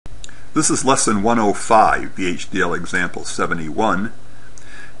This is lesson 105, VHDL example 71,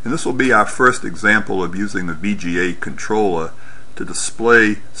 and this will be our first example of using the VGA controller to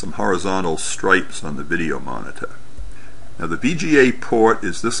display some horizontal stripes on the video monitor. Now the VGA port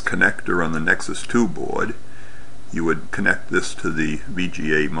is this connector on the Nexus 2 board. You would connect this to the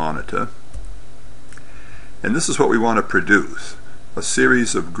VGA monitor, and this is what we want to produce: a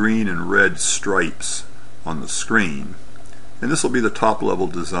series of green and red stripes on the screen. And this will be the top level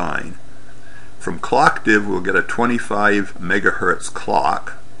design. From clock div we'll get a 25 megahertz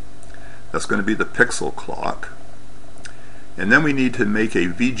clock. That's going to be the pixel clock. And then we need to make a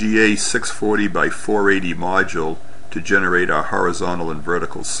VGA 640 by 480 module to generate our horizontal and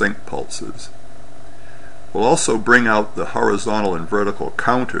vertical sync pulses. We'll also bring out the horizontal and vertical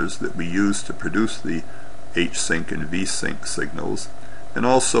counters that we use to produce the H-sync and V-sync signals, and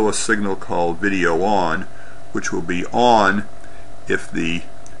also a signal called video on, which will be on if the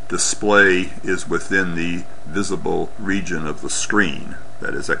display is within the visible region of the screen,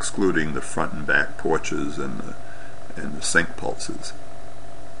 that is excluding the front and back porches and the sync pulses.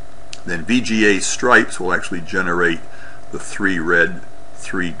 Then VGA stripes will actually generate the 3 red,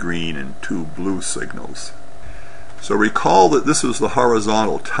 3 green, and 2 blue signals. So recall that this is the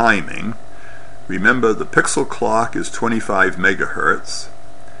horizontal timing. Remember, the pixel clock is 25 megahertz.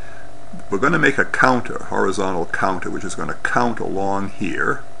 We're going to make a counter, horizontal counter, which is going to count along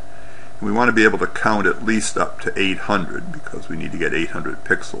here. And we want to be able to count at least up to 800 because we need to get 800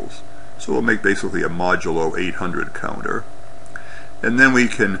 pixels. So we'll make basically a modulo 800 counter. And then we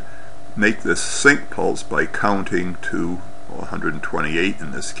can make this sync pulse by counting to 128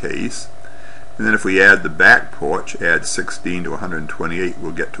 in this case. And then if we add the back porch, add 16 to 128,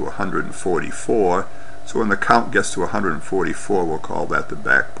 we'll get to 144. So when the count gets to 144, we'll call that the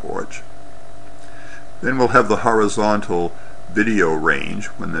back porch. Then we'll have the horizontal video range.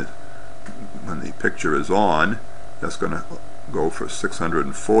 When the picture is on, that's going to go for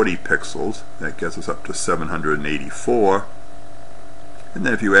 640 pixels. That gets us up to 784. And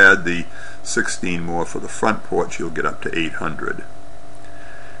then if you add the 16 more for the front porch, you'll get up to 800.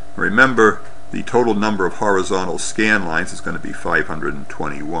 Remember, the total number of horizontal scan lines is going to be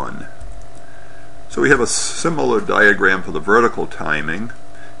 521. So we have a similar diagram for the vertical timing.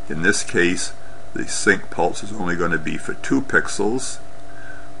 In this case, the sync pulse is only going to be for 2 pixels.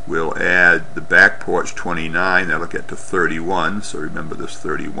 We'll add the back porch 29, that'll get to 31, so remember this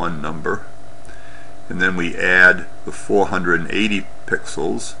 31 number. And then we add the 480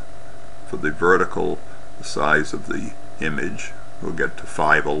 pixels for the vertical size of the image. We'll get to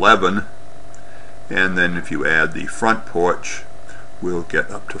 511. And then if you add the front porch, we'll get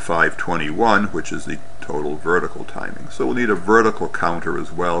up to 521, which is the total vertical timing. So we'll need a vertical counter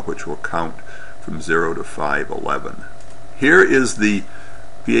as well, which will count from 0 to 511. Here is the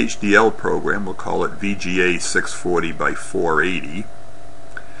VHDL program. We'll call it VGA 640 by 480.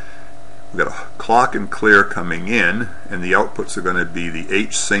 We've got a clock and clear coming in, and the outputs are going to be the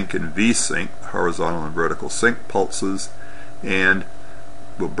H-sync and V-sync, horizontal and vertical sync pulses, and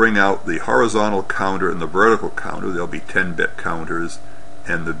we'll bring out the horizontal counter and the vertical counter. There'll be 10-bit counters,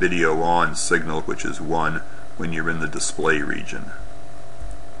 and the video on signal, which is 1 when you're in the display region.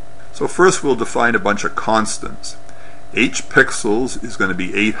 So first we'll define a bunch of constants. H pixels is going to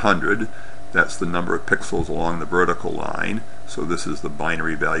be 800. That's the number of pixels along the vertical line. So this is the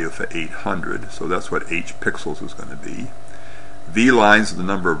binary value for 800. So that's what H pixels is going to be. V lines is the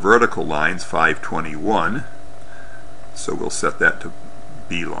number of vertical lines, 521. So we'll set that to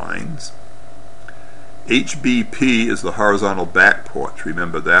B lines. HBP is the horizontal back porch.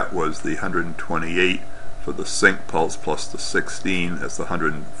 Remember, that was the 128 for the sync pulse plus the 16. That's the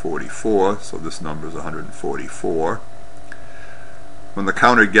 144. So this number is 144. When the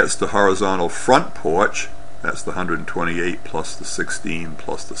counter gets to horizontal front porch, that's the 128 plus the 16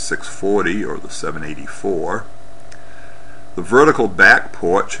 plus the 640, or the 784. The vertical back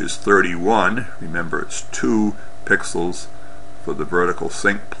porch is 31. Remember, it's 2 pixels for the vertical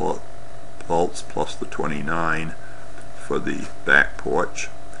sync pulse plus the 29 for the back porch.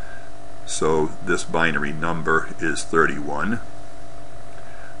 So this binary number is 31.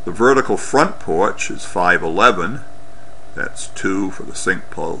 The vertical front porch is 511. That's 2 for the sync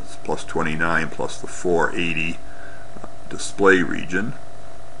pulse plus 29 plus the 480 display region.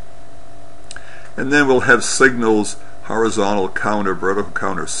 And then we'll have signals, horizontal counter, vertical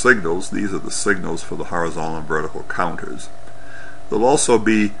counter signals. These are the signals for the horizontal and vertical counters. There'll also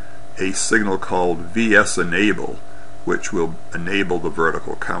be a signal called VS enable, which will enable the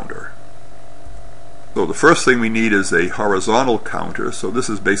vertical counter. So the first thing we need is a horizontal counter. So this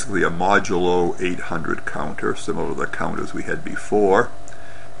is basically a modulo 800 counter, similar to the counters we had before.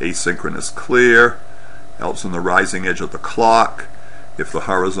 asynchronous clear, else on the rising edge of the clock, if the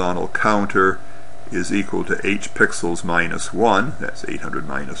horizontal counter is equal to h pixels minus 1, that's 800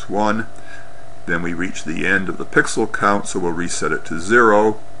 minus 1, then we reach the end of the pixel count, so we'll reset it to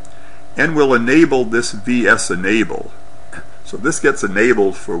 0, and we'll enable this VS enable. So this gets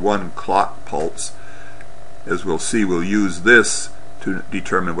enabled for one clock pulse. As we'll see, we'll use this to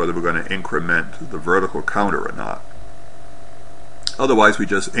determine whether we're going to increment the vertical counter or not. Otherwise, we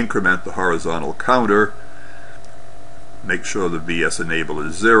just increment the horizontal counter, make sure the VS enable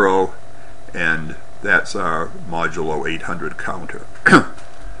is 0, and that's our modulo 800 counter.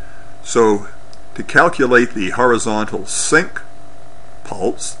 So to calculate the horizontal sync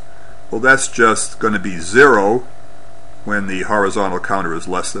pulse, well, that's just going to be 0 when the horizontal counter is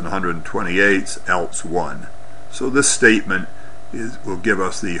less than 128, else 1. So this statement will give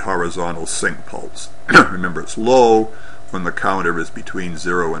us the horizontal sync pulse. Remember, it's low when the counter is between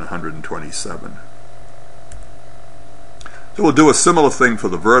 0 and 127. So we'll do a similar thing for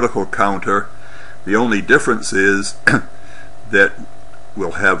the vertical counter. The only difference is that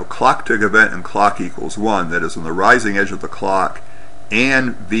we'll have a clock tick event and clock equals 1, that is on the rising edge of the clock,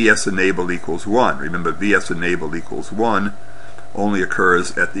 and VS enable equals 1. Remember, VS enable equals 1 only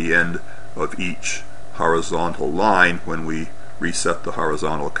occurs at the end of each horizontal line when we reset the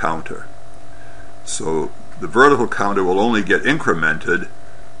horizontal counter. So the vertical counter will only get incremented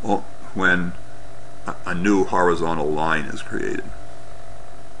when a new horizontal line is created.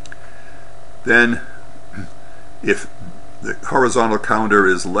 Then, if the horizontal counter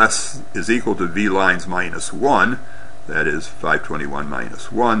is equal to V lines minus 1, that is 521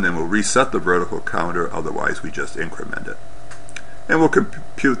 minus 1, then we'll reset the vertical counter, otherwise we just increment it. And we'll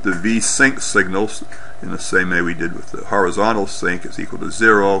compute the V sync signals in the same way we did with the horizontal sync is equal to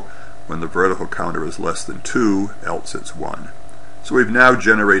 0 when the vertical counter is less than 2, else it's 1. So we've now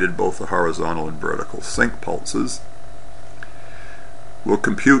generated both the horizontal and vertical sync pulses. We'll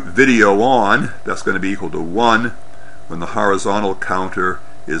compute video on, that's going to be equal to 1 when the horizontal counter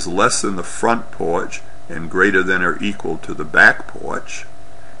is less than the front porch and greater than or equal to the back porch,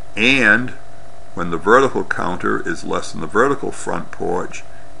 and when the vertical counter is less than the vertical front porch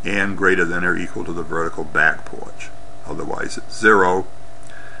and greater than or equal to the vertical back porch. Otherwise it's 0.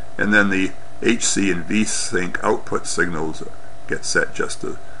 And then the HC and V sync output signals get set just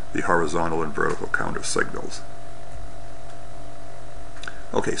to the horizontal and vertical counter signals.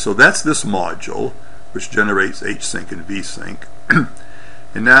 Okay, so that's this module, which generates H-sync and V-sync.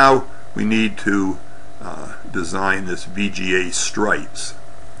 And now we need to design this VGA stripes.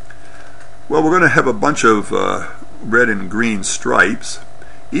 Well, we're going to have a bunch of red and green stripes.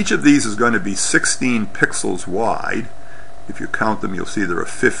 Each of these is going to be 16 pixels wide. If you count them, you'll see there are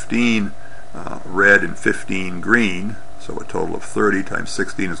 15 red and 15 green, so a total of 30 times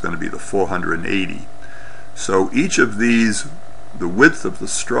 16 is going to be the 480. So each of these, the width of the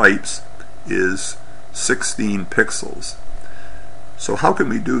stripes is 16 pixels. So how can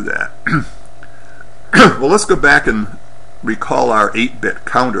we do that? Well, let's go back and recall our 8-bit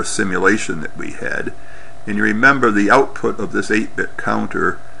counter simulation that we had. And you remember the output of this 8-bit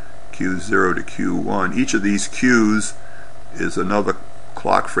counter, Q0 to Q1. Each of these Qs is another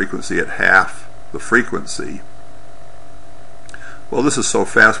clock frequency at half the frequency. Well, this is so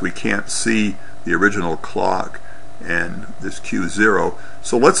fast we can't see the original clock and this Q0.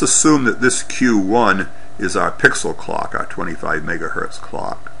 So let's assume that this Q1 is our pixel clock, our 25 megahertz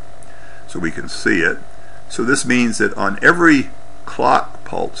clock. So we can see it. So this means that on every clock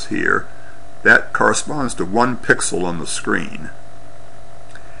pulse here, that corresponds to 1 pixel on the screen.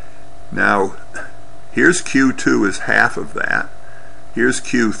 Now, here's Q2 is half of that. Here's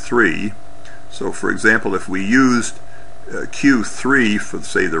Q3. So for example, if we used Q3 for,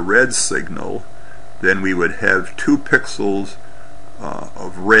 say, the red signal, then we would have 2 pixels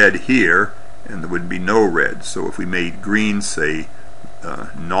of red here, and there would be no red. So if we made green, say,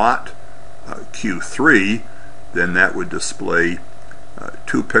 not Q3, then that would display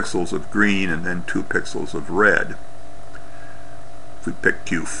 2 pixels of green and then 2 pixels of red. If we pick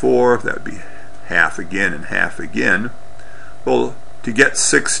Q4, that would be half again and half again. Well, to get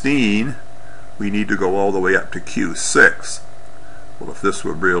 16, we need to go all the way up to Q6. Well, if this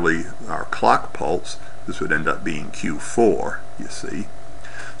were really our clock pulse, this would end up being Q4, you see.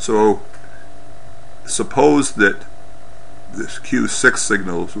 So suppose that this Q6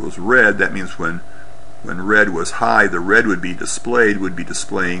 signal was red. That means when red was high, the red would be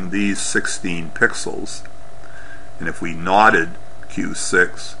displaying these 16 pixels. And if we knotted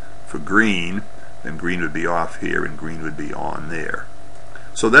Q6 for green, then green would be off here and green would be on there.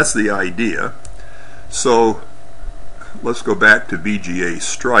 So that's the idea. So let's go back to VGA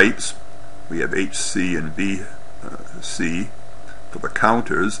stripes. We have HC and VC for the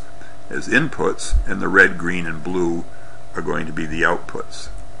counters as inputs, and the red, green, and blue are going to be the outputs.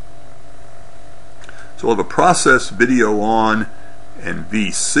 So we'll have a process video on and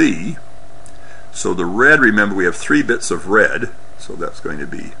VC. So the red, remember we have 3 bits of red, so that's going to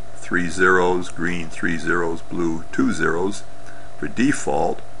be 3 zeros, green 3 zeros, blue 2 zeros for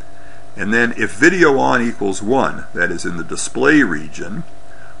default. And then if video on equals 1, that is in the display region,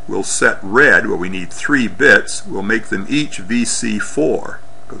 we'll set red, where we need 3 bits, we'll make them each VC4,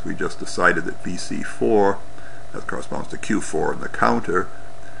 because we just decided that VC4, that corresponds to Q4 in the counter,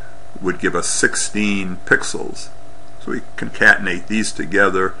 would give us 16 pixels. So we concatenate these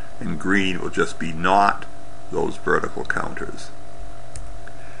together, and green will just be not those vertical counters.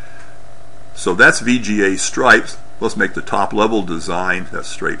 So that's VGA stripes. Let's make the top level design. That's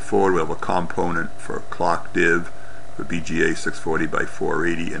straightforward. We'll have a component for clock div for VGA 640 by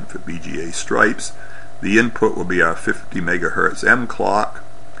 480 and for VGA stripes. The input will be our 50 megahertz M clock.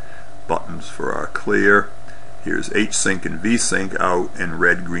 Buttons for our clear. Here's H-sync and V-sync out, and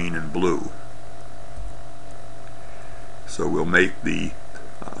red, green, and blue. So we'll make the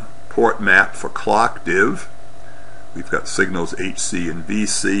port map for clock div. We've got signals HC and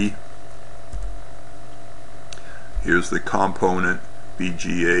VC. Here's the component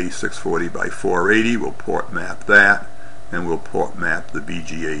VGA 640 by 480. We'll port map that, and we'll port map the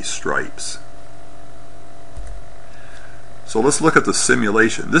VGA stripes. So let's look at the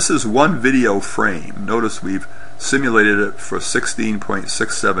simulation. This is one video frame. Notice we've simulated it for 16.67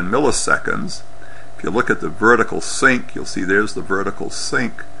 milliseconds. If you look at the vertical sync, you'll see there's the vertical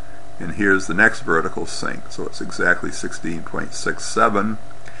sync, and here's the next vertical sync. So it's exactly 16.67.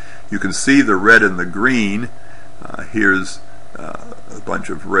 You can see the red and the green. Here's a bunch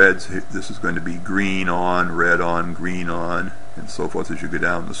of reds. This is going to be green on, red on, green on, and so forth. As you go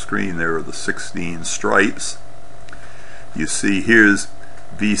down the screen, there are the 16 stripes. You see here's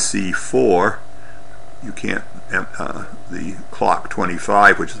VC4. You can't, the clock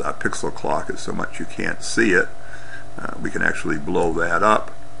 25, which is our pixel clock, is so much you can't see it. We can actually blow that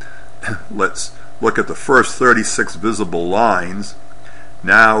up. Let's look at the first 36 visible lines.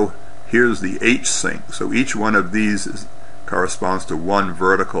 Now here's the H-sync. So each one of these corresponds to one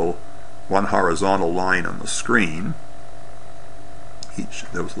vertical, one horizontal line on the screen.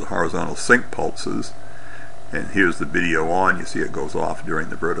 Those are the horizontal sync pulses. And here's the video on. You see it goes off during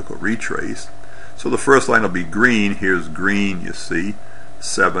the vertical retrace. So the first line will be green. Here's green, you see,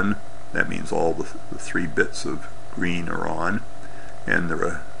 7. That means all the 3 bits of green are on. And there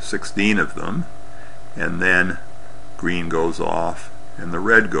are 16 of them. And then green goes off, and the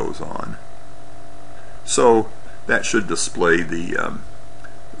red goes on. So that should display the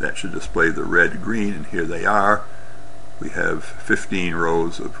red, green, and here they are. We have 15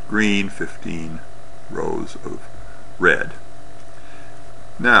 rows of green, 15 rows of red.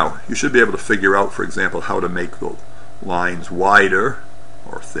 Now you should be able to figure out, for example, how to make the lines wider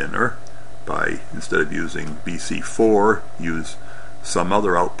or thinner by, instead of using VC4, use some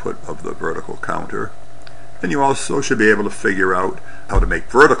other output of the vertical counter. And you also should be able to figure out how to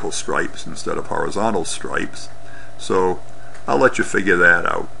make vertical stripes instead of horizontal stripes. So I'll let you figure that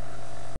out.